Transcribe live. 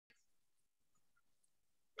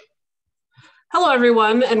Hello,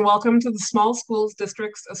 everyone, and welcome to the Small Schools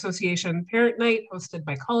Districts Association Parent Night hosted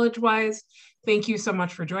by CollegeWise. Thank you so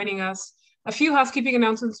much for joining us. A few housekeeping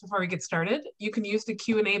announcements before we get started. You can use the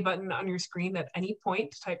Q&A button on your screen at any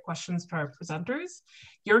point to type questions to our presenters.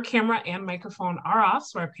 Your camera and microphone are off,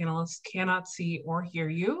 so our panelists cannot see or hear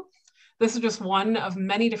you. This is just one of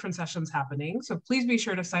many different sessions happening, so please be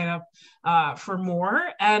sure to sign up for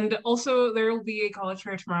more. And also, there will be a college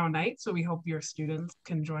fair tomorrow night, so we hope your students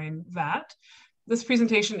can join that. This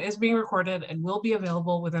presentation is being recorded and will be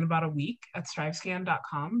available within about a week at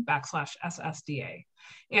strivescan.com/SSDA.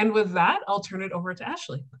 And with that, I'll turn it over to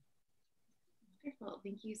Ashley. Wonderful,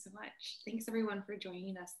 thank you so much. Thanks everyone for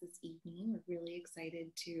joining us this evening. We're really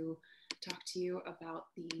excited to talk to you about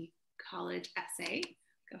the college essay.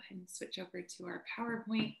 Go ahead and switch over to our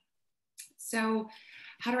PowerPoint. So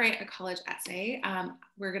how to write a college essay.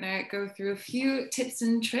 We're gonna go through a few tips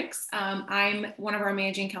and tricks. I'm one of our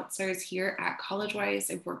managing counselors here at CollegeWise.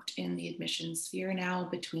 I've worked in the admissions sphere now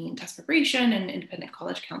between test preparation and independent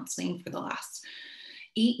college counseling for the last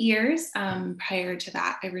 8 years. Prior to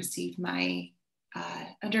that, I received my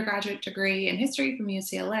undergraduate degree in history from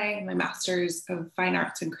UCLA, my master's of fine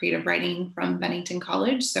arts and creative writing from Bennington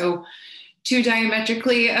College. So two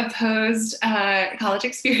diametrically opposed college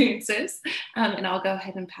experiences. And I'll go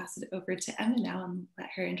ahead and pass it over to Emma now and let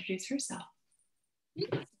her introduce herself.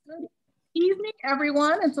 Good evening,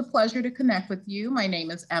 everyone. It's a pleasure to connect with you. My name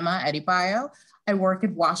is Emma Adebayo. I work at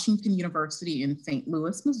Washington University in St.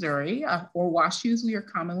 Louis, Missouri, or WashU as we are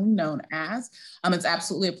commonly known as. It's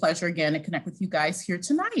absolutely a pleasure again to connect with you guys here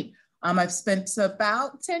tonight. I've spent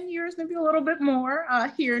about 10 years, maybe a little bit more,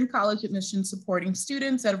 here in college admissions supporting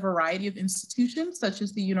students at a variety of institutions such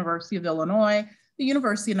as the University of Illinois, the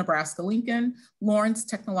University of Nebraska-Lincoln, Lawrence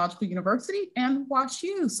Technological University, and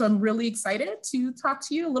WashU. So I'm really excited to talk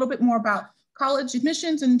to you a little bit more about college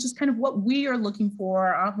admissions and just kind of what we are looking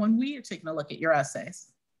for when we are taking a look at your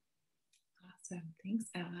essays. Awesome, thanks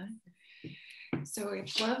Emma. So I'd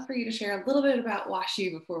love for you to share a little bit about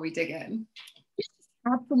WashU before we dig in.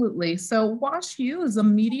 Absolutely. So WashU is a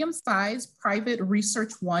medium-sized private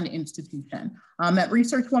Research One institution. That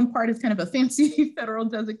Research One part is kind of a fancy federal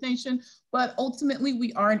designation, but ultimately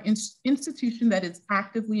we are an institution that is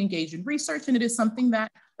actively engaged in research, and it is something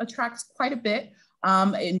that attracts quite a bit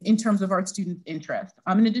in terms of our student interest.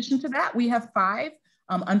 In addition to that, we have 5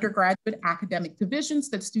 undergraduate academic divisions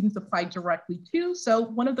that students apply directly to. So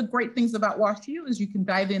one of the great things about WashU is you can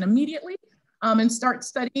dive in immediately and start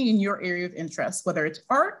studying in your area of interest, whether it's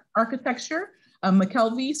art, architecture,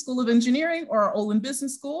 McKelvey School of Engineering, or our Olin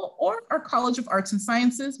Business School, or our College of Arts and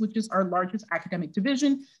Sciences, which is our largest academic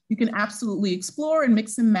division. You can absolutely explore and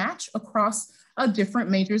mix and match across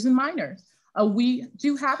different majors and minors. We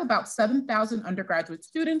do have about 7,000 undergraduate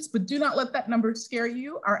students, but do not let that number scare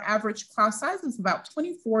you. Our average class size is about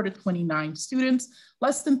 24 to 29 students.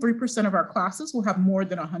 Less than 3% of our classes will have more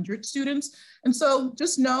than 100 students. And so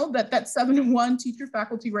just know that that 7-to-1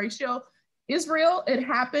 teacher-faculty ratio is real. It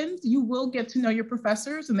happens. You will get to know your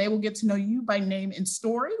professors and they will get to know you by name and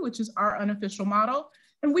story, which is our unofficial model.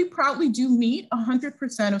 And we proudly do meet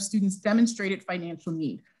 100% of students' demonstrated financial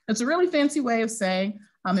need. That's a really fancy way of saying,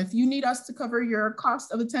 if you need us to cover your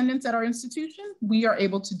cost of attendance at our institution, we are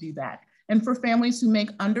able to do that. And for families who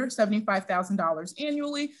make under $75,000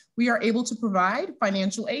 annually, we are able to provide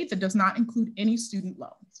financial aid that does not include any student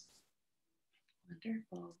loans.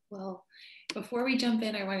 Wonderful. Well, before we jump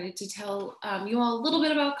in, I wanted to tell you all a little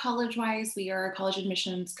bit about CollegeWise. We are a college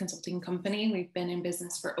admissions consulting company. We've been in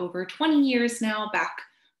business for over 20 years now, back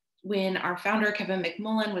when our founder, Kevin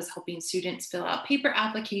McMullen, was helping students fill out paper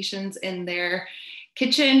applications in their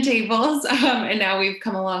kitchen tables. And now we've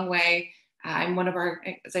come a long way. I'm one of our,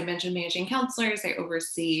 as I mentioned, managing counselors. I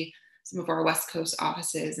oversee some of our West Coast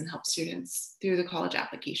offices and help students through the college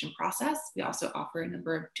application process. We also offer a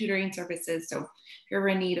number of tutoring services. So if you're ever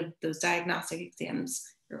in need of those diagnostic exams,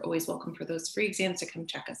 you're always welcome for those free exams to come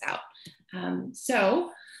check us out.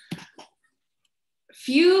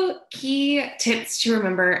 Few key tips to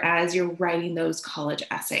remember as you're writing those college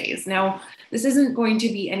essays. Now, this isn't going to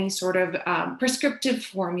be any sort of prescriptive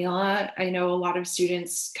formula. I know a lot of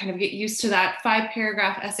students kind of get used to that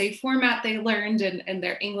 5-paragraph essay format they learned in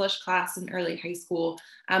their English class in early high school.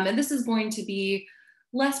 And this is going to be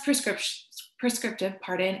less prescriptive,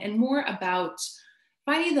 and more about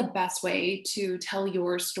finding the best way to tell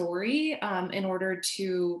your story in order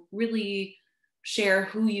to really share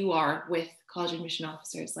who you are with college admission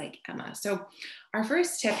officers like Emma. So our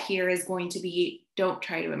first tip here is going to be don't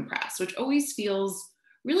try to impress, which always feels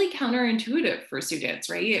really counterintuitive for students,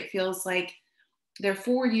 right? It feels like their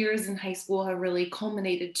 4 years in high school have really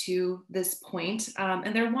culminated to this point,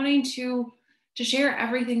 and they're wanting to to share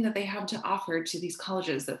everything that they have to offer to these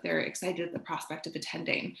colleges that they're excited at the prospect of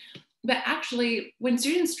attending. But actually, when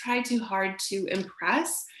students try too hard to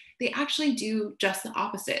impress, they actually do just the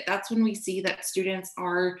opposite. That's when we see that students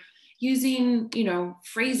are using,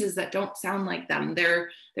 phrases that don't sound like them. They're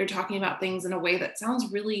talking about things in a way that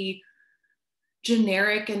sounds really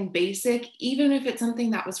generic and basic, even if it's something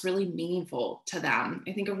that was really meaningful to them.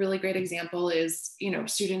 I think a really great example is,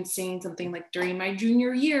 students saying something like, during my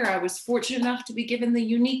junior year, I was fortunate enough to be given the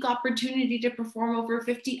unique opportunity to perform over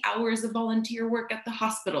 50 hours of volunteer work at the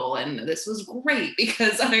hospital. And this was great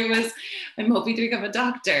because I'm hoping to become a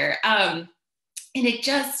doctor. And it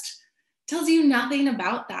just tells you nothing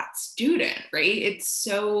about that student, right? It's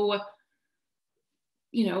so,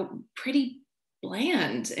 pretty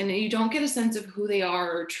bland, and you don't get a sense of who they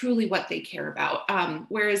are or truly what they care about.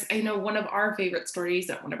 Whereas I know one of our favorite stories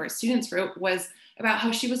that one of our students wrote was about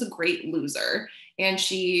how she was a great loser, and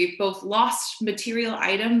she both lost material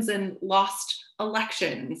items and lost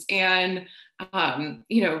elections and,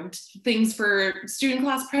 things for student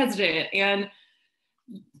class president and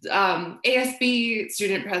ASB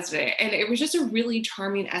student president. And it was just a really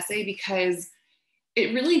charming essay because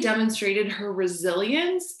it really demonstrated her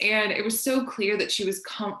resilience, and it was so clear that she was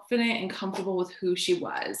confident and comfortable with who she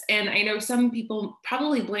was. And I know some people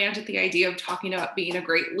probably blanch at the idea of talking about being a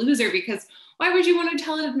great loser, because why would you want to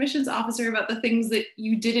tell an admissions officer about the things that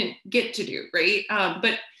you didn't get to do, right?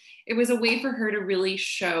 But it was a way for her to really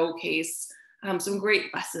showcase some great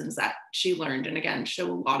lessons that she learned, and again, show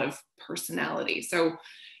a lot of personality. So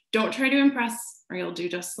don't try to impress, or you'll do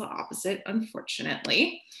just the opposite,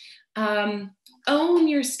 unfortunately. Own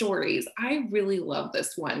your stories. I really love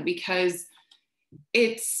this one because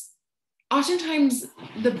it's oftentimes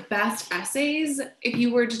the best essays. If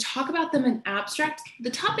you were to talk about them in abstract, the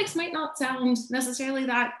topics might not sound necessarily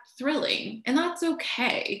that thrilling, and that's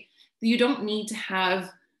okay. You don't need to have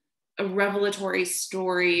a revelatory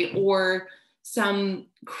story or some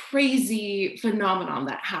crazy phenomenon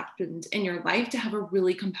that happened in your life to have a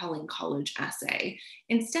really compelling college essay.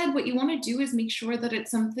 Instead, what you want to do is make sure that it's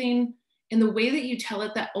something in the way that you tell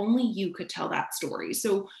it that only you could tell that story.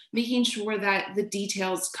 So making sure that the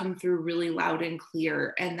details come through really loud and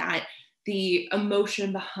clear, and that the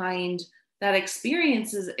emotion behind that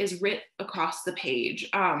experience is writ across the page.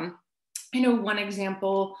 I know one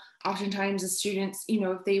example, oftentimes as students,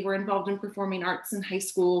 if they were involved in performing arts in high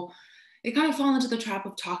school, they kind of fall into the trap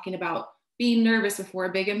of talking about being nervous before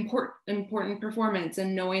a big important performance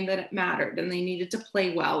and knowing that it mattered and they needed to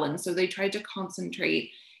play well. And so they tried to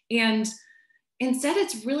concentrate. And instead,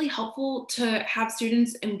 it's really helpful to have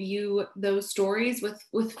students imbue those stories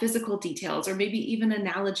with physical details, or maybe even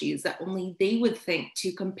analogies that only they would think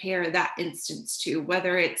to compare that instance to,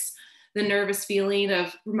 whether it's the nervous feeling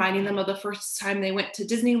of reminding them of the first time they went to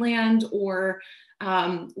Disneyland, or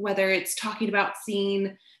whether it's talking about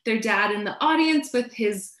seeing their dad in the audience with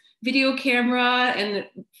his video camera and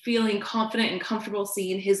feeling confident and comfortable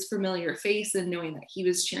seeing his familiar face and knowing that he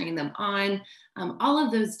was cheering them on. All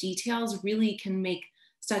of those details really can make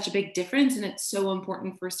such a big difference, and it's so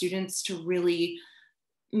important for students to really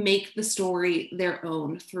make the story their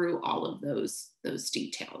own through all of those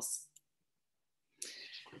details.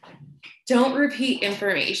 Don't repeat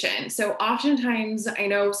information. So oftentimes, I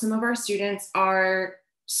know some of our students are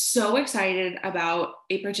so excited about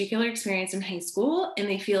a particular experience in high school, and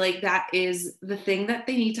they feel like that is the thing that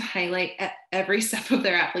they need to highlight at every step of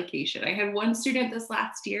their application. I had one student this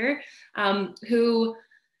last year who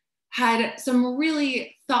had some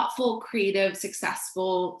really thoughtful, creative,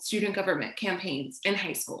 successful student government campaigns in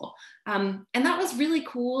high school. And that was really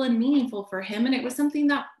cool and meaningful for him. And it was something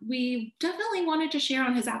that we definitely wanted to share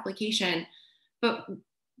on his application. But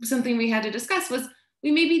something we had to discuss was we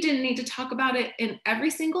maybe didn't need to talk about it in every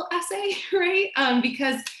single essay, right?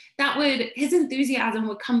 Because his enthusiasm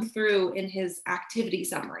would come through in his activity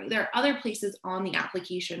summary. There are other places on the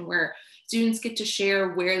application where students get to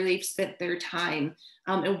share where they've spent their time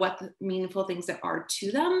and what the meaningful things that are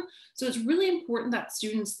to them. So it's really important that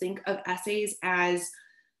students think of essays as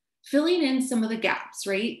filling in some of the gaps,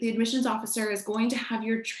 right? The admissions officer is going to have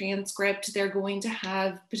your transcript. They're going to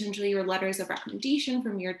have potentially your letters of recommendation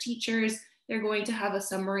from your teachers. They're going to have a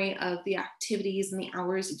summary of the activities and the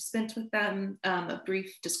hours you've spent with them, a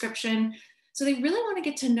brief description. So they really want to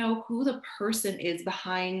get to know who the person is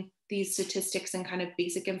behind these statistics and kind of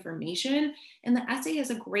basic information. And the essay is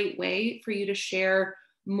a great way for you to share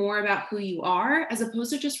more about who you are, as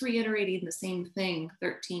opposed to just reiterating the same thing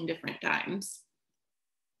 13 different times.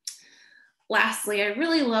 Lastly, I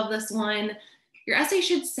really love this one. Your essay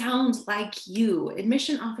should sound like you.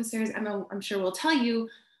 Admission officers, I'm sure will tell you,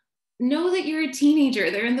 know that you're a teenager.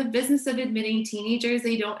 They're in the business of admitting teenagers.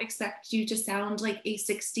 They don't expect you to sound like a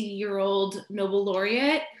 60-year-old Nobel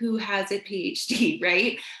laureate who has a PhD,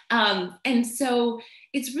 right? And so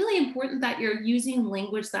it's really important that you're using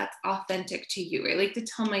language that's authentic to you. I like to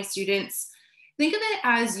tell my students, think of it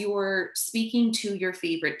as you're speaking to your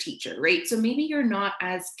favorite teacher, right? So maybe you're not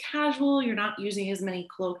as casual, you're not using as many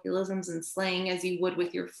colloquialisms and slang as you would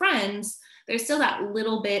with your friends. There's still that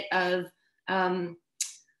little bit of,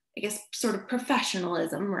 I guess, sort of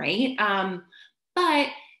professionalism, right? But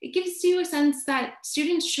it gives you a sense that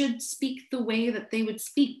students should speak the way that they would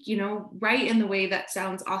speak, you know, write in the way that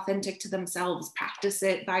sounds authentic to themselves, practice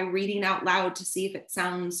it by reading out loud to see if it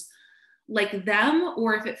sounds like them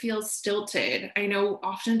or if it feels stilted. I know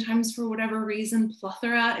oftentimes for whatever reason,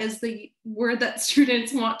 plethora is the word that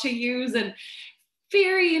students want to use, and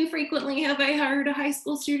very infrequently have I heard a high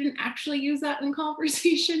school student actually use that in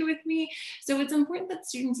conversation with me. So it's important that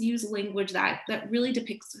students use language that really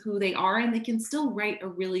depicts who they are, and they can still write a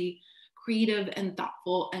really creative and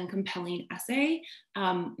thoughtful and compelling essay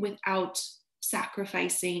without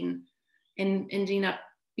sacrificing and ending up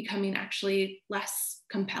becoming actually less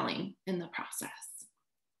compelling in the process.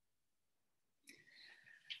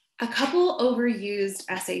 A couple overused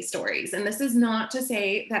essay stories, and this is not to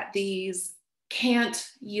say that these can't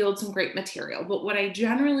yield some great material, but what I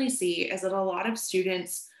generally see is that a lot of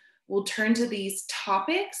students will turn to these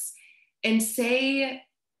topics and say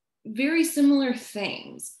very similar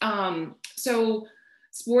things. So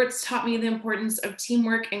sports taught me the importance of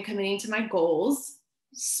teamwork and committing to my goals.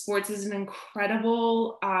 Sports is an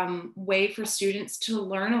incredible way for students to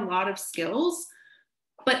learn a lot of skills,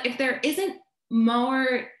 but if there isn't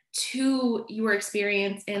more to your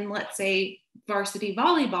experience in, let's say, varsity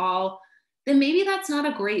volleyball, then maybe that's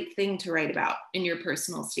not a great thing to write about in your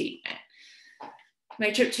personal statement. My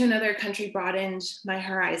trip to another country broadened my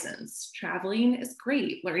horizons. Traveling is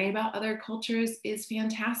great. Learning about other cultures is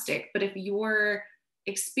fantastic. But if your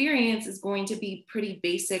experience is going to be pretty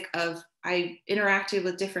basic of, I interacted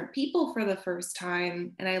with different people for the first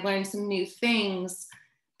time and I learned some new things,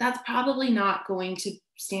 that's probably not going to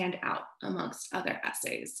stand out amongst other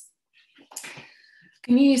essays.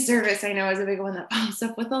 Community service, I know, is a big one that pops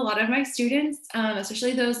up with a lot of my students,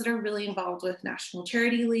 especially those that are really involved with National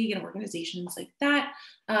Charity League and organizations like that.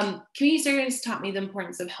 Community service taught me the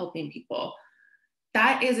importance of helping people.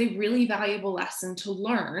 That is a really valuable lesson to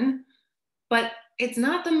learn, but it's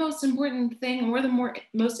not the most important thing or the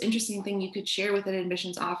most interesting thing you could share with an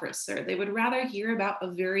admissions officer. They would rather hear about a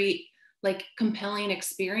very compelling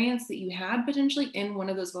experience that you had potentially in one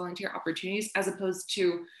of those volunteer opportunities, as opposed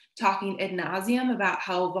to talking ad nauseum about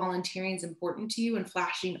how volunteering is important to you and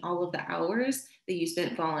flashing all of the hours that you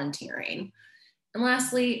spent volunteering. And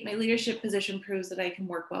lastly, my leadership position proves that I can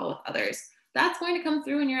work well with others. That's going to come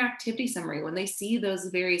through in your activity summary when they see those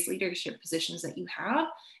various leadership positions that you have.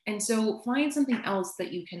 And so find something else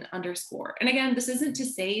that you can underscore. And again, this isn't to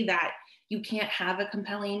say that you can't have a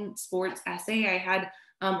compelling sports essay. I had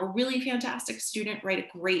a really fantastic student write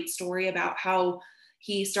a great story about how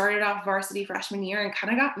he started off varsity freshman year and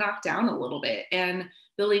kind of got knocked down a little bit, and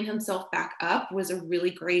building himself back up was a really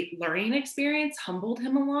great learning experience, humbled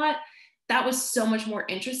him a lot. That was so much more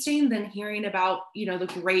interesting than hearing about, you know, the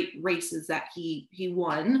great races that he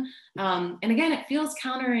won. And again, it feels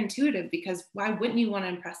counterintuitive because why wouldn't you want to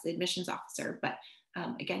impress the admissions officer? But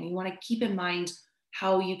again, you want to keep in mind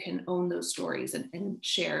how you can own those stories and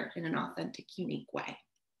share in an authentic, unique way.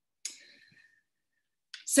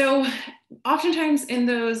 So oftentimes in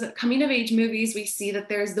those coming of age movies, we see that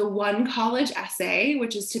there's the one college essay,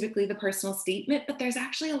 which is typically the personal statement, but there's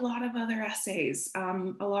actually a lot of other essays.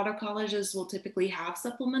 A lot of colleges will typically have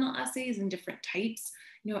supplemental essays in different types.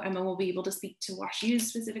 You know, Emma will be able to speak to WashU's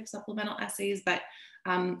specific supplemental essays, but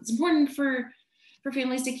it's important for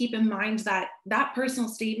families to keep in mind that that personal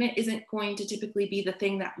statement isn't going to typically be the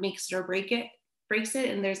thing that makes it or breaks it,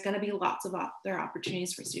 and there's going to be lots of other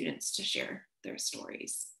opportunities for students to share their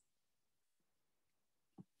stories.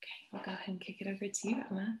 Okay, I'll go ahead and kick it over to you,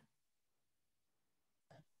 Emma.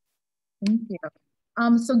 Thank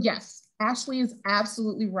you. So yes, Ashley is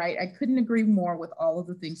absolutely right. I couldn't agree more with all of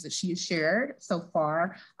the things that she has shared so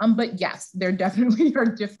far. But yes, there definitely are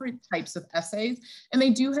different types of essays, and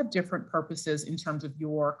they do have different purposes in terms of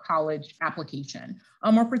your college application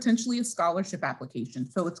or potentially a scholarship application.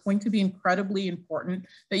 So it's going to be incredibly important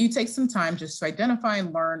that you take some time just to identify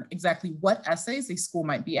and learn exactly what essays a school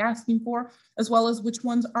might be asking for, as well as which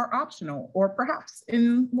ones are optional, or perhaps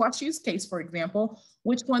in WashU's case, for example,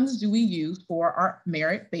 which ones do we use for our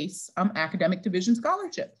merit-based academic division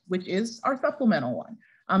scholarship, which is our supplemental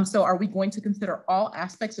one. So are we going to consider all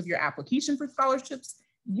aspects of your application for scholarships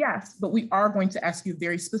Yes, but we are going to ask you a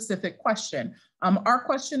very specific question. Our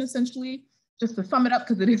question essentially, just to sum it up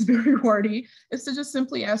because it is very wordy, is to just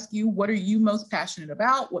simply ask you, what are you most passionate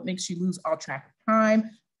about? What makes you lose all track of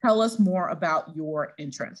time? Tell us more about your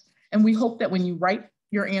interests. And we hope that when you write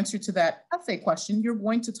your answer to that essay question, you're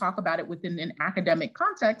going to talk about it within an academic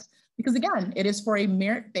context, because again, it is for a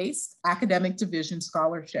merit-based academic division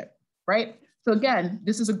scholarship, right? So again,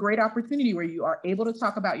 this is a great opportunity where you are able to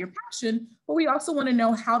talk about your passion, but we also want to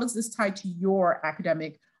know, how does this tie to your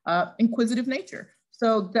academic inquisitive nature?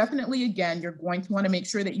 So definitely, again, you're going to want to make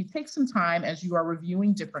sure that you take some time as you are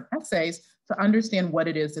reviewing different essays to understand what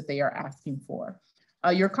it is that they are asking for.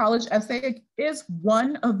 Your college essay is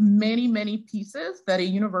one of many, many pieces that a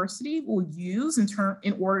university will use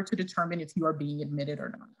in order to determine if you are being admitted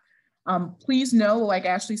or not. Please know, like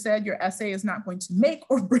Ashley said, your essay is not going to make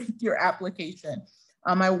or break your application.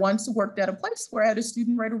 I once worked at a place where I had a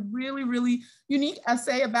student write a really, really unique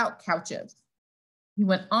essay about couches. He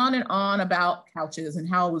went on and on about couches and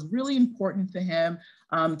how it was really important to him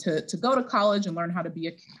to go to college and learn how to be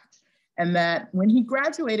a couch. And that when he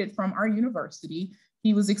graduated from our university,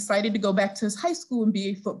 he was excited to go back to his high school and be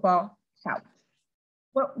a football couch.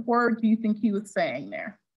 What word do you think he was saying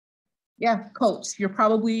there? Yeah, coach. You're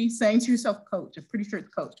probably saying to yourself, coach. I'm pretty sure it's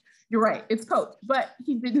coach. You're right, it's coach. But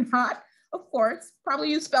he did not, of course, probably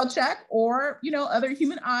use spell check or, other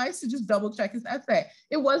human eyes to just double check his essay.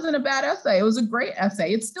 It wasn't a bad essay. It was a great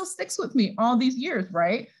essay. It still sticks with me all these years,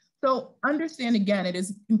 right? So understand, again, it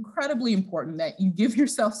is incredibly important that you give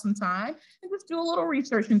yourself some time and just do a little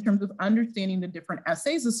research in terms of understanding the different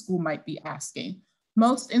essays a school might be asking.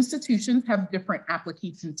 Most institutions have different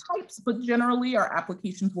application types, but generally our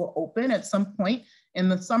applications will open at some point in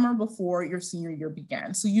the summer before your senior year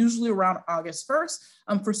begins. So usually around August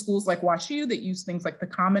 1st for schools like WashU that use things like the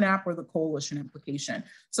Common App or the Coalition application.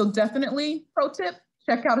 So definitely, pro tip,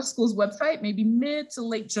 check out a school's website, maybe mid to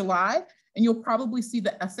late July, and you'll probably see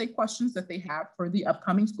the essay questions that they have for the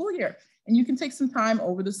upcoming school year. And you can take some time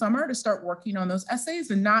over the summer to start working on those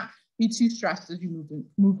essays and not be too stressed as you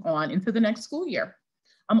move on into the next school year.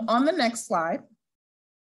 On the next slide,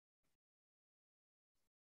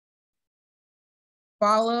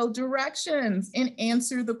 follow directions and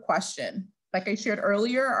answer the question. Like I shared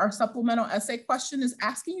earlier, our supplemental essay question is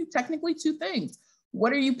asking you technically two things.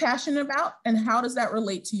 What are you passionate about, and how does that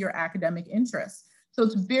relate to your academic interests? So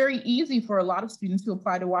it's very easy for a lot of students who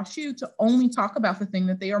apply to WashU to only talk about the thing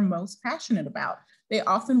that they are most passionate about. They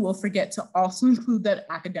often will forget to also include that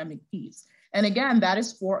academic piece. And again, that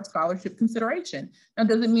is for scholarship consideration. Now,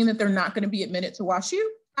 does it mean that they're not going to be admitted to WashU?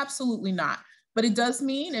 Absolutely not. But it does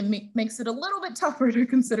mean it makes it a little bit tougher to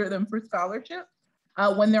consider them for scholarship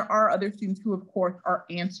when there are other students who, of course, are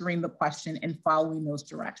answering the question and following those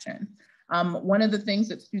directions. One of the things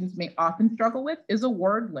that students may often struggle with is a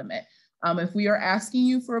word limit. If we are asking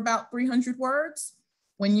you for about 300 words,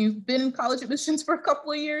 when you've been in college admissions for a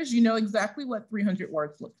couple of years, you know exactly what 300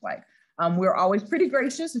 words looks like. We're always pretty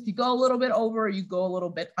gracious if you go a little bit over or you go a little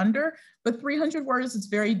bit under, but 300 words is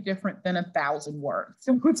very different than 1,000 words.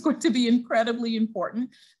 So it's going to be incredibly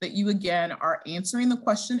important that you, again, are answering the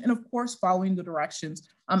question and, of course, following the directions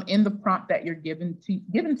in the prompt that you're given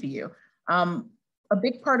to you. A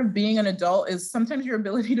big part of being an adult is sometimes your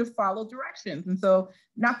ability to follow directions. And so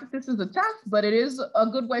not that this is a test, but it is a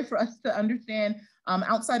good way for us to understand,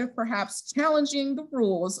 outside of perhaps challenging the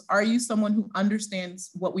rules, are you someone who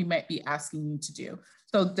understands what we might be asking you to do?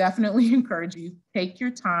 So definitely encourage you, take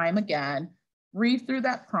your time again, read through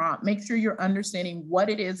that prompt, make sure you're understanding what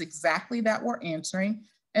it is exactly that we're answering.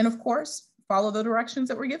 And of course, follow the directions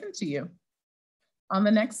that were given to you. On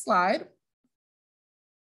the next slide,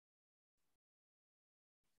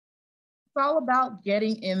 it's all about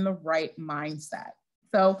getting in the right mindset.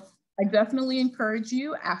 So I definitely encourage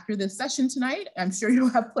you after this session tonight, I'm sure you'll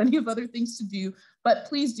have plenty of other things to do, but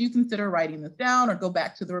please do consider writing this down or go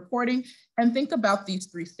back to the recording and think about these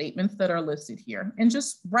 3 statements that are listed here and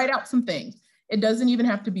just write out some things. It doesn't even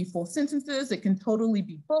have to be full sentences. It can totally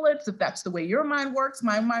be bullets if that's the way your mind works.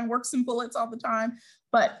 My mind works in bullets all the time,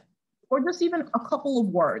 or just even a couple of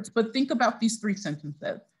words, but think about these 3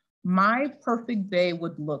 sentences. My perfect day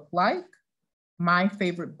would look like, my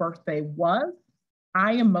favorite birthday was,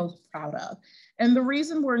 I am most proud of. And the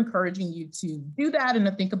reason we're encouraging you to do that and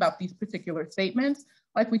to think about these particular statements,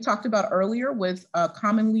 like we talked about earlier with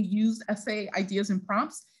commonly used essay ideas and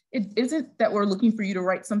prompts, it isn't that we're looking for you to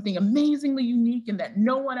write something amazingly unique and that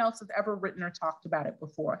no one else has ever written or talked about it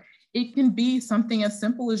before. It can be something as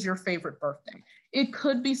simple as your favorite birthday. It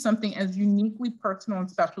could be something as uniquely personal and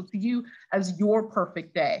special to you as your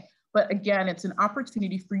perfect day. But again, it's an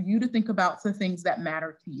opportunity for you to think about the things that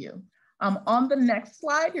matter to you. On the next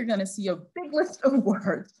slide, you're gonna see a big list of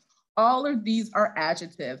words. All of these are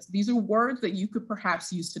adjectives. These are words that you could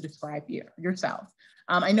perhaps use to describe yourself.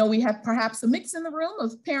 I know we have perhaps a mix in the room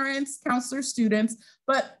of parents, counselors, students,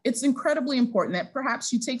 but it's incredibly important that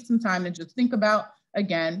perhaps you take some time to just think about,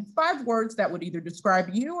 again, 5 words that would either describe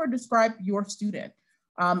you or describe your student.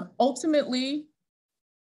 Ultimately,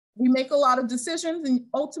 we make a lot of decisions, and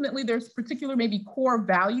ultimately there's particular maybe core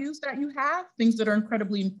values that you have, things that are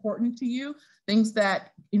incredibly important to you, things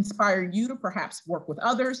that inspire you to perhaps work with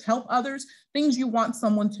others, help others, things you want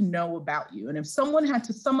someone to know about you. And if someone had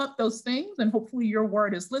to sum up those things, and hopefully your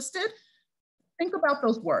word is listed, think about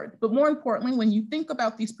those words. But more importantly, when you think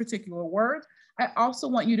about these particular words, I also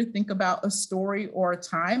want you to think about a story or a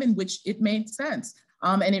time in which it made sense.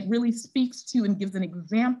 And it really speaks to and gives an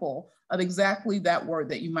example of exactly that word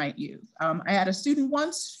that you might use. I had a student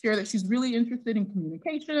once share that she's really interested in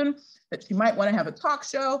communication, that she might want to have a talk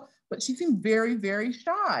show, but she seemed very, very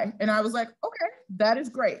shy. And I was like, okay, that is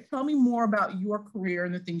great. Tell me more about your career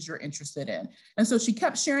and the things you're interested in. And so she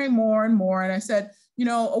kept sharing more and more. And I said, you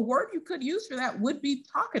know, a word you could use for that would be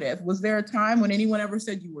talkative. Was there a time when anyone ever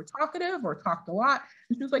said you were talkative or talked a lot?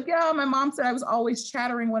 And she was like, yeah, my mom said I was always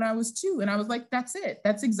chattering when I was 2. And I was like, that's it.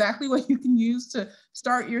 That's exactly what you can use to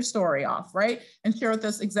start your story off, right? And share with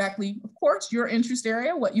us exactly, of course, your interest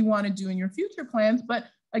area, what you want to do in your future plans, but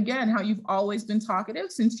again, how you've always been talkative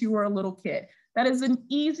since you were a little kid. That is an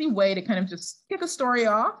easy way to kind of just kick a story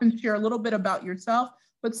off and share a little bit about yourself,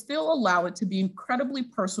 but still allow it to be incredibly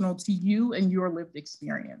personal to you and your lived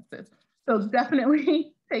experiences. So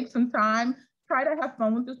definitely take some time, try to have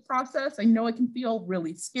fun with this process. I know it can feel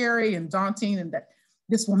really scary and daunting and that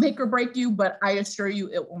this will make or break you, but I assure you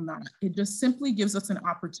it will not. It just simply gives us an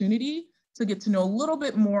opportunity to get to know a little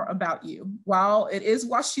bit more about you. While it is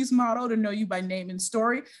WashU's motto to know you by name and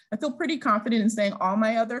story, I feel pretty confident in saying all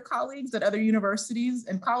my other colleagues at other universities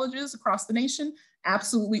and colleges across the nation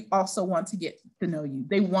absolutely also want to get to know you.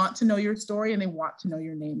 They want to know your story and they want to know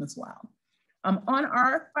your name as well. On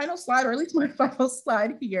our final slide, or at least my final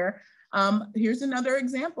slide here, here's another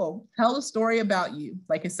example. Tell a story about you.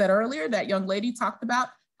 Like I said earlier, that young lady talked about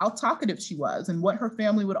how talkative she was and what her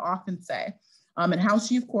family would often say, and how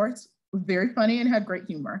she, of course, was very funny and had great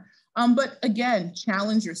humor. But again,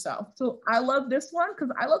 challenge yourself. So I love this one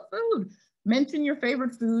because I love food. Mention your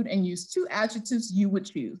favorite food and use 2 adjectives you would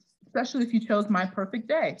choose, especially if you chose my perfect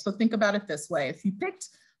day. So think about it this way. If you picked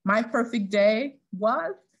my perfect day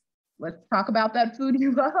was, let's talk about that food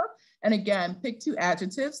you love. And again, pick 2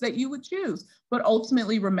 adjectives that you would choose. But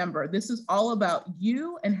ultimately, remember, this is all about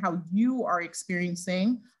you and how you are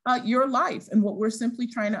experiencing your life. And what we're simply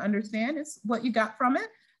trying to understand is what you got from it.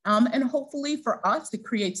 And hopefully for us, it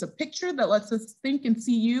creates a picture that lets us think and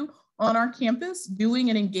see you on our campus doing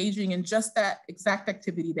and engaging in just that exact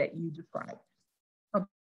activity that you described. I'll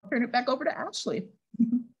turn it back over to Ashley.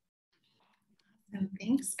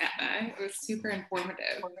 Thanks, Emma. It was super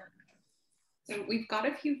informative. So we've got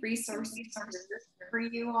a few resources for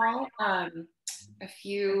you all, a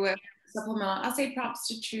few supplemental essay prompts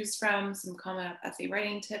to choose from, some Common App essay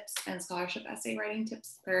writing tips and scholarship essay writing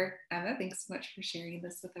tips for Emma. Thanks so much for sharing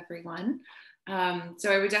this with everyone.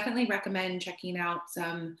 So I would definitely recommend checking out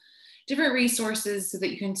some different resources so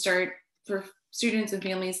that you can start, for students and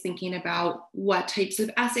families, thinking about what types of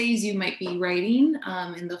essays you might be writing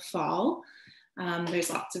in the fall. There's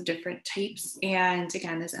lots of different types. And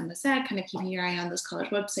again, as Emma said, kind of keeping your eye on those college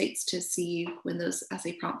websites to see when those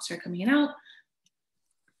essay prompts are coming out.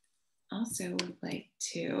 Also would like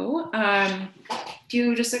to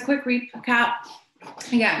do just a quick recap.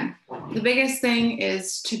 Again, the biggest thing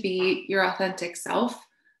is to be your authentic self.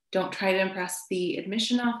 Don't try to impress the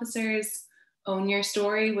admission officers. Own your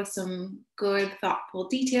story with some good, thoughtful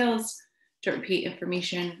details. Don't repeat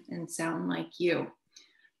information and sound like you.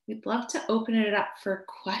 We'd love to open it up for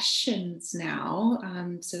questions now,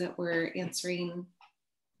 so that we're answering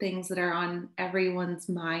things that are on everyone's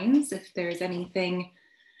minds. If there's anything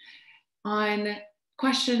on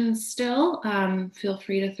questions still, feel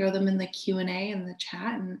free to throw them in the Q&A in the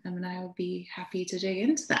chat, and Em and I would be happy to dig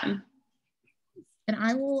into them. And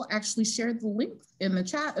I will actually share the links in the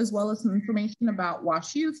chat as well as some information about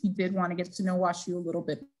WashU if you did want to get to know WashU a little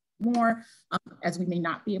bit more, as we may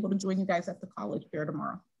not be able to join you guys at the college fair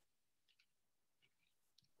tomorrow.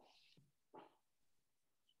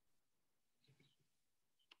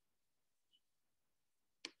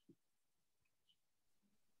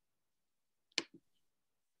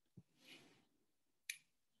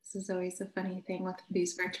 This is always a funny thing with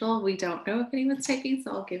these virtual. We don't know if anyone's typing,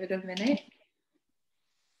 so I'll give it a minute.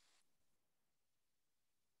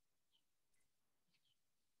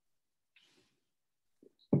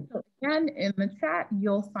 So And in the chat,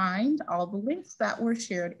 you'll find all the links that were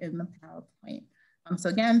shared in the PowerPoint. So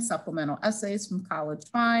again, supplemental essays from College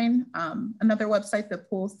Fine, another website that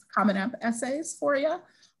pulls Common App essays for you,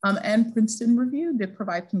 and Princeton Review did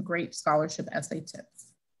provide some great scholarship essay tips.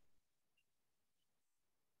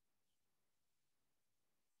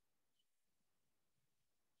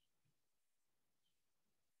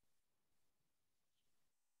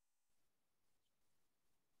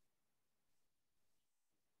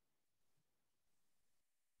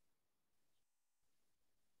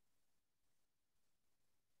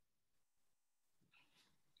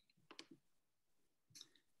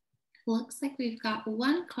 Looks like we've got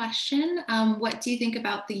one question. What do you think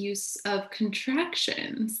about the use of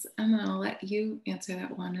contractions? I'm gonna let you answer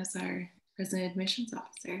that one as our president admissions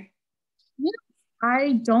officer. Yeah,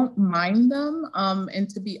 I don't mind them. And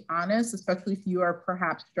to be honest, especially if you are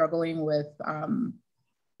perhaps struggling with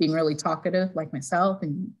being really talkative like myself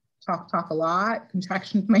and talk a lot,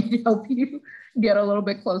 contractions might help you get a little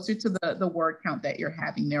bit closer to the word count that you're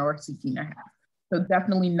having there or seeking to have. So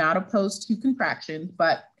definitely not opposed to contractions,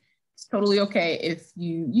 but it's totally okay if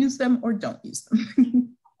you use them or don't use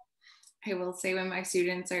them. I will say when my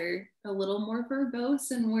students are a little more verbose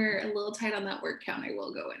and we're a little tight on that word count, I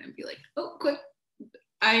will go in and be like, oh, quick.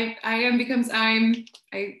 I am becomes I'm,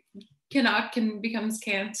 I cannot can becomes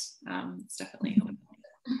can't. It's definitely helpful.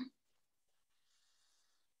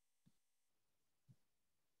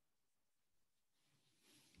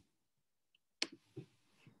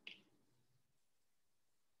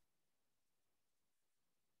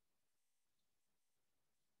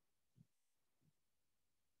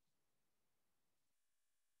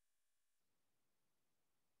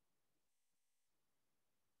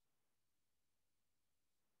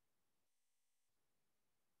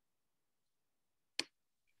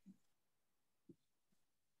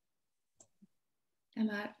 And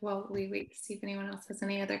while we wait to see if anyone else has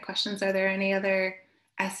any other questions, are there any other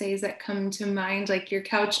essays that come to mind, like your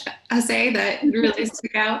couch essay that really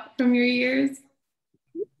stuck out from your years?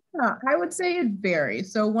 I would say it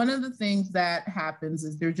varies. So one of the things that happens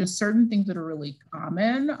is there's just certain things that are really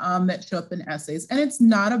common that show up in essays, and it's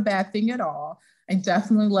not a bad thing at all. I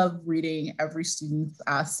definitely love reading every student's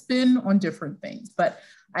spin on different things, but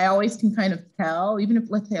I always can kind of tell, even if,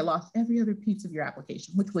 let's say, I lost every other piece of your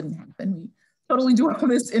application, which wouldn't happen. We totally do all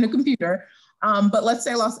this in a computer. But let's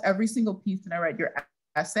say I lost every single piece and I read your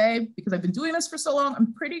essay. Because I've been doing this for so long,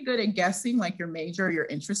 I'm pretty good at guessing like your major, your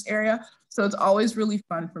interest area. So it's always really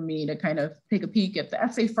fun for me to kind of take a peek at the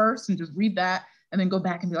essay first and just read that and then go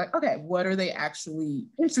back and be like, okay, what are they actually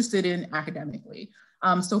interested in academically?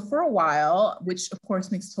 So for a while, which of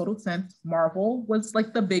course makes total sense, Marvel was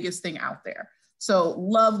like the biggest thing out there. So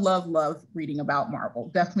love reading about Marvel.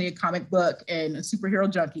 Definitely a comic book and a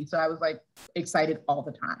superhero junkie. So I was like excited all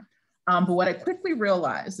the time. But what I quickly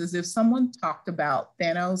realized is if someone talked about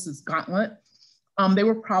Thanos' gauntlet, they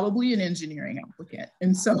were probably an engineering applicant.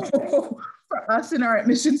 And so for us in our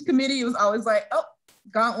admissions committee, it was always like, oh,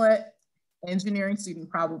 gauntlet, engineering student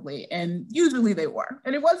probably. And usually they were.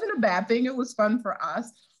 And it wasn't a bad thing. It was fun for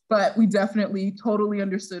us, but we definitely totally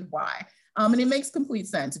understood why. And it makes complete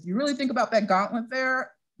sense. If you really think about that gauntlet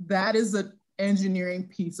there, that is an engineering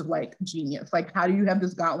piece of like genius. Like, how do you have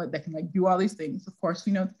this gauntlet that can like do all these things? Of course,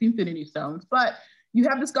 you know, it's the Infinity Stones, but you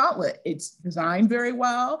have this gauntlet. It's designed very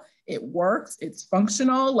well. It works. It's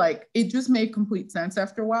functional. Like, it just made complete sense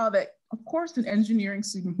after a while that, of course, an engineering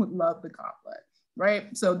student would love the gauntlet,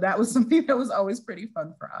 right? So that was something that was always pretty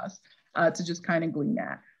fun for us to just kind of glean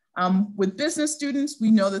at. With business students,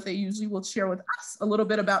 we know that they usually will share with us a little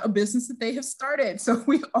bit about a business that they have started. So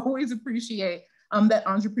we always appreciate that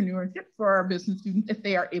entrepreneurship for our business students if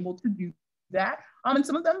they are able to do that. And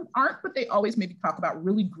some of them aren't, but they always maybe talk about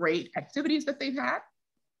really great activities that they've had,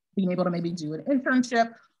 being able to maybe do an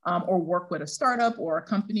internship or work with a startup or a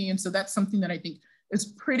company. And so that's something that I think is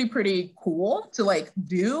pretty cool to like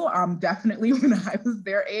do. Definitely when I was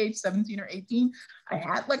their age, 17 or 18, I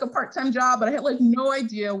had like a part-time job, but I had like no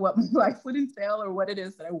idea what my life would entail or what it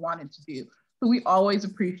is that I wanted to do. So we always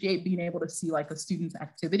appreciate being able to see like a student's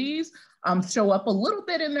activities show up a little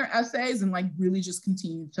bit in their essays and like really just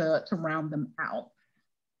continue to round them out.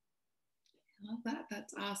 I love that.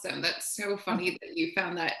 That's awesome. That's so funny that you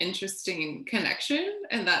found that interesting connection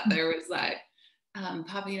and that there was that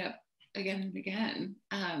popping up again and again.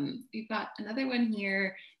 We've got another one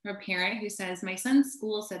here from a parent who says, my son's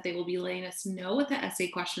school said they will be letting us know what the essay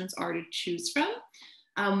questions are to choose from.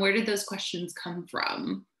 Where did those questions come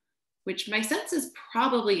from? Which my sense is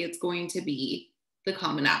probably it's going to be the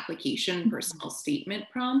Common Application personal statement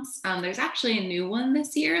prompts. There's actually a new one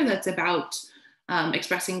this year that's about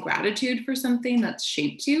expressing gratitude for something that's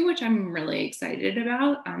shaped you, which I'm really excited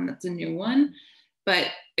about. That's a new one. But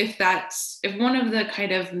if one of the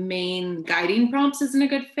kind of main guiding prompts isn't a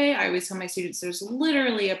good fit, I always tell my students there's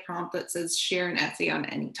literally a prompt that says share an essay on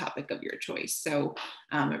any topic of your choice. So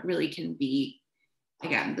it really can be,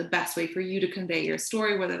 again, the best way for you to convey your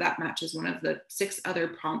story, whether that matches one of the 6 other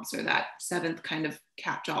prompts or that 7th kind of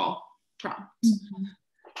catch-all prompt. Mm-hmm.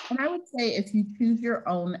 And I would say if you choose your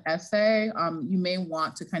own essay, you may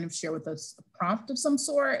want to kind of share with us a prompt of some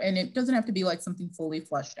sort, and it doesn't have to be like something fully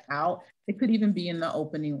fleshed out. It could even be in the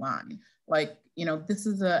opening line. Like, this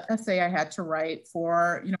is an essay I had to write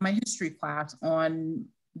for, my history class on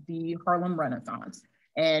the Harlem Renaissance.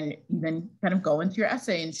 And you then kind of go into your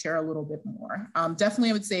essay and share a little bit more.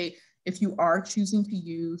 Definitely, I would say, if you are choosing to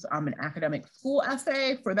use an academic school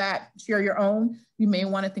essay for that, share your own, you may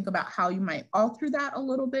want to think about how you might alter that a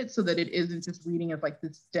little bit so that it isn't just reading as like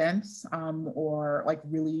this dense or like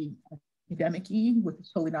really academic-y, which is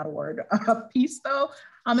totally not a word, piece though.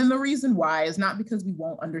 And the reason why is not because we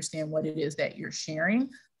won't understand what it is that you're sharing,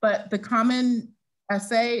 but the common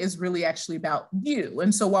essay is really actually about you.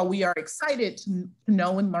 And so while we are excited to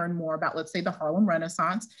know and learn more about, let's say, the Harlem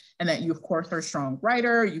Renaissance, and that you, of course, are a strong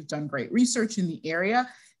writer, you've done great research in the area,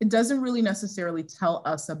 it doesn't really necessarily tell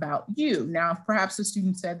us about you. Now, if perhaps the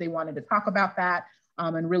student said they wanted to talk about that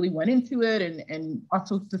and really went into it and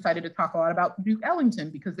also decided to talk a lot about Duke Ellington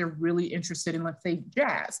because they're really interested in, let's say,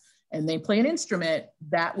 jazz, and they play an instrument,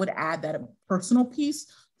 that would add that personal piece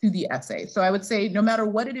to the essay. So I would say no matter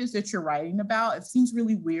what it is that you're writing about, it seems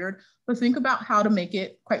really weird, but think about how to make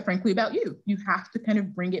it, quite frankly, about you. You have to kind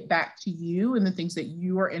of bring it back to you and the things that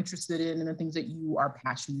you are interested in and the things that you are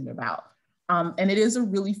passionate about. And it is a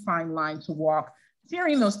really fine line to walk,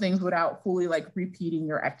 sharing those things without fully like repeating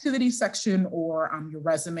your activity section or your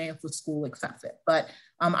resume if the school accepts it. But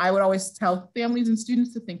I would always tell families and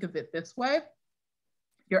students to think of it this way.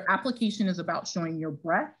 Your application is about showing your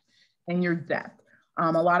breadth and your depth.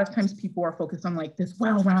 A lot of times people are focused on like this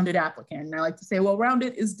well-rounded applicant. And I like to say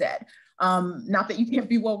well-rounded is dead. Not that you can't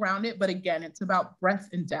be well-rounded, but again, it's about breadth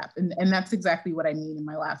and depth. And that's exactly what I mean in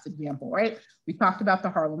my last example, right? We talked about the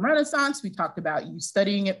Harlem Renaissance. We talked about you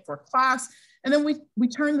studying it for class. And then we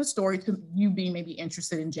turned the story to you being maybe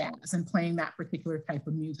interested in jazz and playing that particular type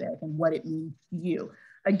of music and what it means to you.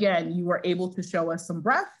 Again, you were able to show us some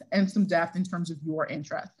breadth and some depth in terms of your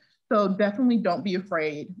interest. So definitely don't be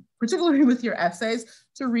afraid, particularly with your essays,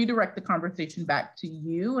 to redirect the conversation back to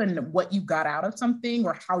you and what you got out of something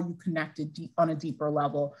or how you connected on a deeper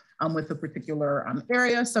level with a particular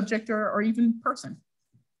area, subject, or even person.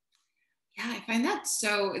 Yeah, I find that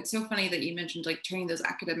it's so funny that you mentioned like turning those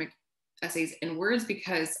academic essays inwards,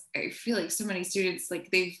 because I feel like so many students, like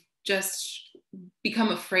they've just become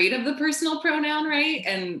afraid of the personal pronoun, right?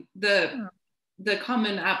 And the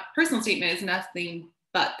common personal statement is nothing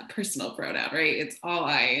but the personal pronoun, right? It's all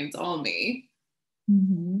I, it's all me.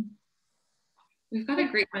 Mm-hmm. We've got a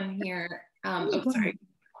great one here. Sorry.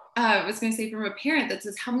 I was going to say from a parent that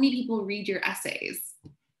says, how many people read your essays?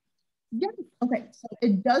 Yes. Okay. So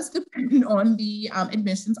it does depend on the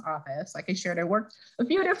admissions office. Like I shared, I worked a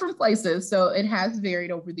few different places, so it has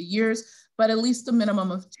varied over the years, but at least a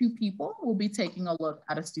minimum of 2 people will be taking a look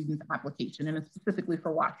at a student's application, and it's specifically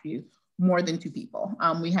for WashU, more than 2 people.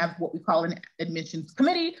 We have what we call an admissions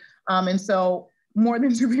committee, and so more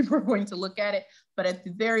than 2 people are going to look at it, but at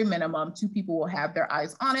the very minimum, 2 people will have their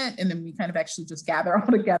eyes on it, and then we kind of actually just gather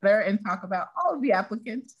all together and talk about all of the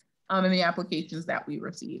applicants and the applications that we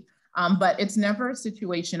receive. But it's never a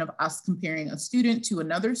situation of us comparing a student to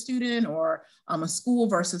another student or a school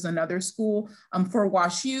versus another school. For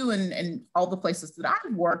WashU and all the places that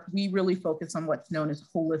I've worked, we really focus on what's known as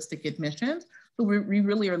holistic admissions. So we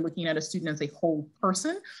really are looking at a student as a whole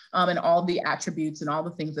person and all the attributes and all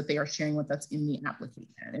the things that they are sharing with us in the application.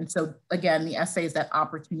 And so again, the essay is that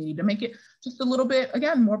opportunity to make it just a little bit,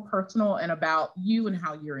 again, more personal and about you and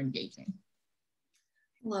how you're engaging.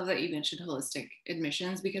 I love that you mentioned holistic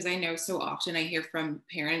admissions, because I know so often I hear from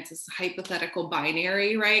parents this hypothetical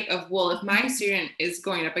binary, right? Of, well, if my student is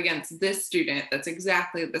going up against this student, that's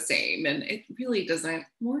exactly the same. And it really doesn't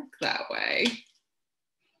work that way.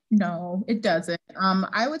 No, it doesn't.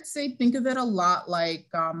 I would say think of it a lot like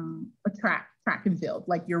a track and field,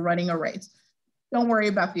 like you're running a race. Don't worry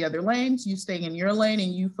about the other lanes. You stay in your lane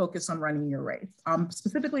and you focus on running your race.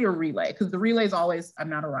 Specifically a relay, because the relay is always, I'm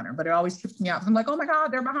not a runner, but it always trips me out. I'm like, oh my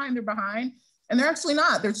God, they're behind. And they're actually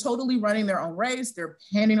not. They're totally running their own race. They're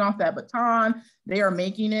handing off that baton. They are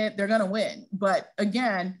making it. They're going to win. But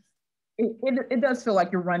again, it does feel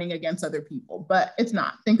like you're running against other people, but it's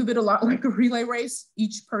not. Think of it a lot like a relay race.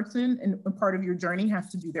 Each person and a part of your journey has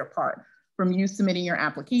to do their part. from you submitting your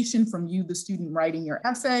application, from you, the student, writing your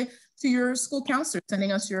essay, to your school counselor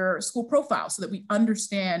sending us your school profile so that we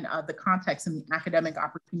understand the context and the academic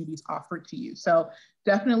opportunities offered to you. So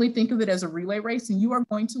definitely think of it as a relay race, and you are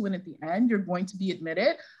going to win at the end. You're going to be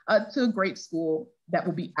admitted to a great school that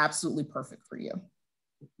will be absolutely perfect for you.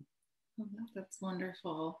 Oh, that's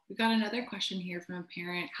wonderful. We've got another question here from a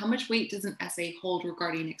parent. How much weight does an essay hold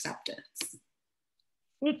regarding acceptance?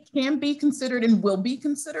 It can be considered and will be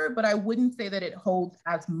considered, but I wouldn't say that it holds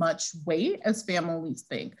as much weight as families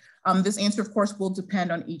think. This answer, of course, will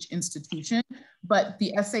depend on each institution, but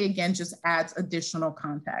the essay, again, just adds additional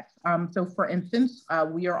context. So for instance,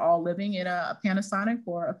 we are all living in a Panasonic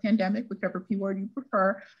or a pandemic, whichever P word you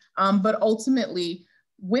prefer, but ultimately,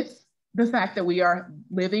 with the fact that we are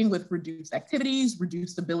living with reduced activities,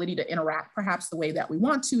 reduced ability to interact perhaps the way that we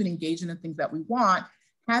want to and engage in the things that we want,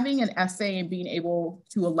 having an essay and being able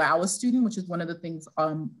to allow a student, which is one of the things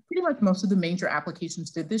pretty much most of the major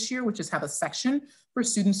applications did this year, which is have a section for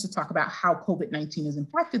students to talk about how COVID-19 has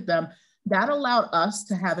impacted them. That allowed us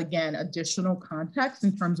to have, again, additional context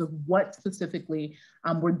in terms of what specifically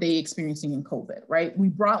were they experiencing in COVID, right? We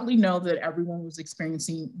broadly know that everyone was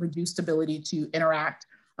experiencing reduced ability to interact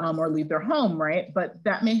or leave their home, right? But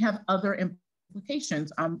that may have other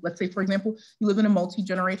implications. Let's say, for example, you live in a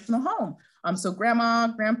multi-generational home. So grandma,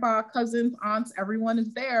 grandpa, cousins, aunts, everyone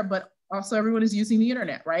is there, but also everyone is using the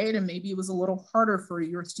internet, right? And maybe it was a little harder for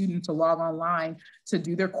your student to log online to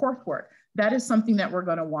do their coursework. That is something that we're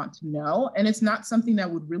going to want to know. And it's not something that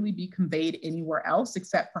would really be conveyed anywhere else,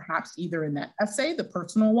 except perhaps either in that essay, the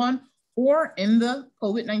personal one, or in the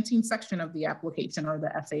COVID-19 section of the application or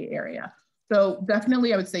the essay area. So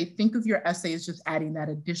definitely, I would say, think of your essay as just adding that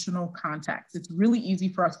additional context. It's really easy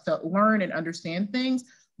for us to learn and understand things,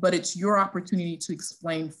 but it's your opportunity to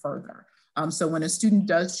explain further. So when a student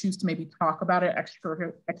does choose to maybe talk about an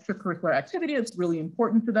extracurricular activity, it's really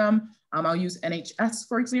important to them. I'll use NHS,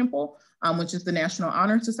 for example, which is the National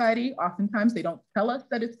Honor Society. Oftentimes they don't tell us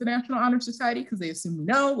that it's the National Honor Society because they assume we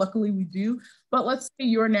know. Luckily we do. But let's say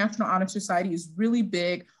your National Honor Society is really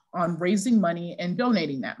big on raising money and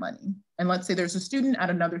donating that money. And let's say there's a student at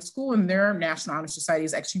another school and their National Honor Society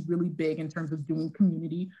is actually really big in terms of doing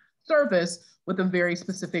community service with a very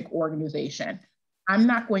specific organization. I'm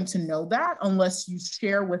not going to know that unless you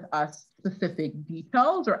share with us specific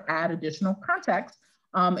details or add additional context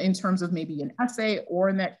in terms of maybe an essay or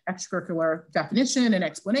in that extracurricular definition and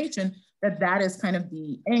explanation that is kind of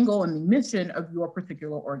the angle and the mission of your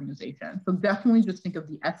particular organization. So definitely just think of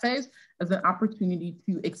the essays as an opportunity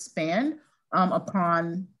to expand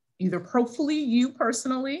upon either hopefully you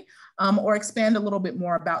personally or expand a little bit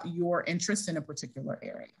more about your interest in a particular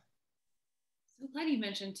area. So glad you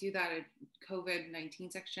mentioned too that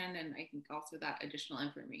COVID-19 section, and I think also that additional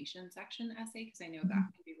information section essay, because I know that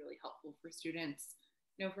can be really helpful for students.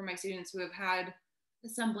 You know, for my students who have had a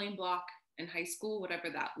stumbling block in high school, whatever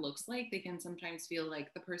that looks like, they can sometimes feel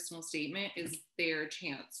like the personal statement is their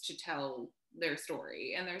chance to tell their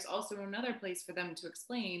story. And there's also another place for them to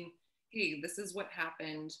explain, hey, this is what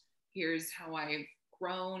happened. Here's how I've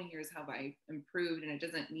grown. Here's how I've improved. And it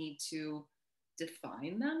doesn't need to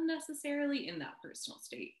define them necessarily in that personal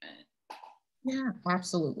statement. Yeah,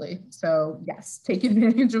 absolutely. So yes, take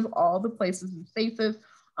advantage of all the places and spaces.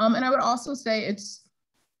 And I would also say it's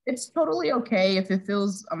totally okay if it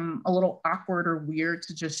feels a little awkward or weird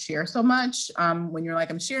to just share so much when you're like,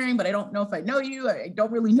 I'm sharing, but I don't know if I know you. I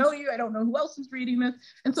don't really know you. I don't know who else is reading this.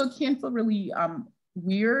 And so it can feel really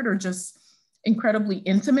weird or just incredibly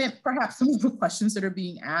intimate, perhaps some of the questions that are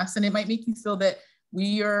being asked. And it might make you feel that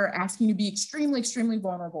we are asking you to be extremely, extremely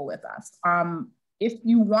vulnerable with us. If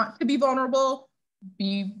you want to be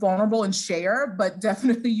vulnerable and share, but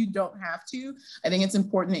definitely you don't have to. I think it's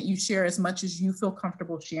important that you share as much as you feel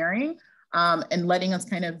comfortable sharing and letting us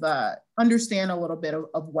kind of understand a little bit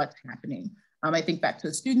of what's happening. I think back to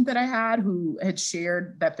a student that I had who had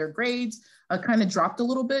shared that their grades kind of dropped a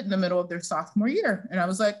little bit in the middle of their sophomore year. And I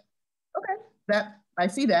was like, okay, I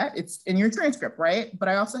see that, it's in your transcript, right? But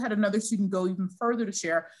I also had another student go even further to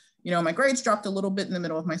share, you know, my grades dropped a little bit in the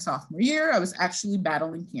middle of my sophomore year. I was actually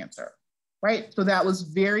battling cancer, right? So that was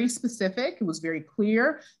very specific. It was very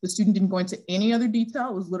clear. The student didn't go into any other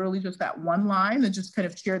detail. It was literally just that one line that just kind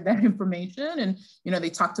of shared that information. And, you know, they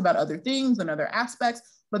talked about other things and other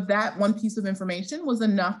aspects, but that one piece of information was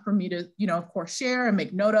enough for me to, you know, of course, share and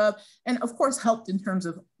make note of, and of course, helped in terms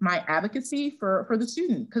of my advocacy for the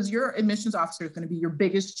student, because your admissions officer is going to be your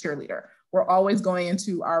biggest cheerleader. We're always going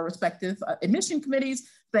into our respective admission committees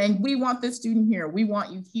saying, we want this student here, we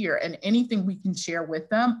want you here, and anything we can share with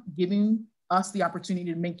them, giving us the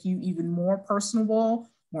opportunity to make you even more personable,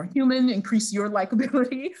 more human, increase your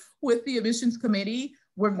likability with the admissions committee,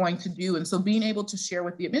 we're going to do. And so being able to share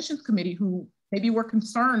with the admissions committee, who maybe were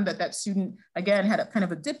concerned that that student, again, had a kind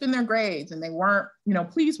of a dip in their grades and they weren't,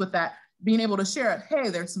 pleased with that, being able to share, hey,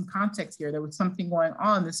 there's some context here. There was something going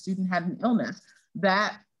on. The student had an illness.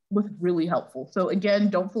 That was really helpful. So again,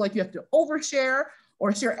 don't feel like you have to overshare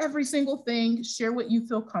or share every single thing. Share what you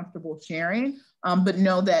feel comfortable sharing, but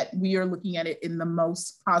know that we are looking at it in the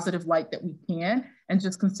most positive light that we can, and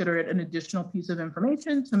just consider it an additional piece of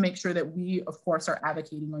information to make sure that we, of course, are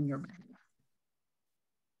advocating on your behalf.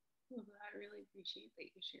 Well, I really appreciate that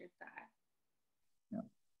you shared that. Yep.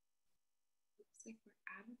 Looks like we're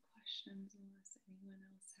out of questions unless anyone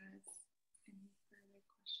else has any further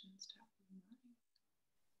questions top of mind.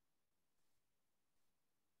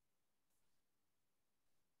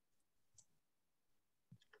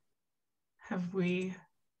 Have we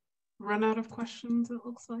run out of questions, it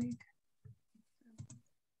looks like?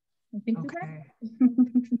 I think okay.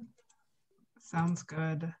 Sounds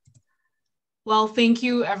good. Well, thank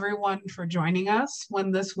you everyone for joining us.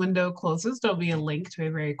 When this window closes, there'll be a link to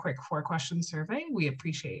a very quick 4-question survey. We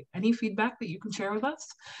appreciate any feedback that you can share with us.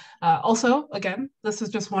 Also, again, this is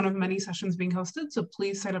just one of many sessions being hosted, so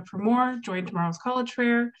please sign up for more, join tomorrow's college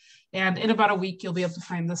fair, and in about a week, you'll be able to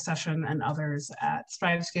find this session and others at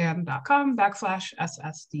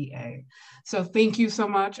strivescan.com/SSDA. So thank you so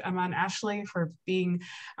much, Emma and Ashley, for being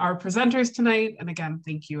our presenters tonight. And again,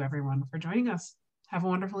 thank you everyone for joining us. Have a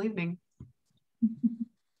wonderful evening. Mm-hmm.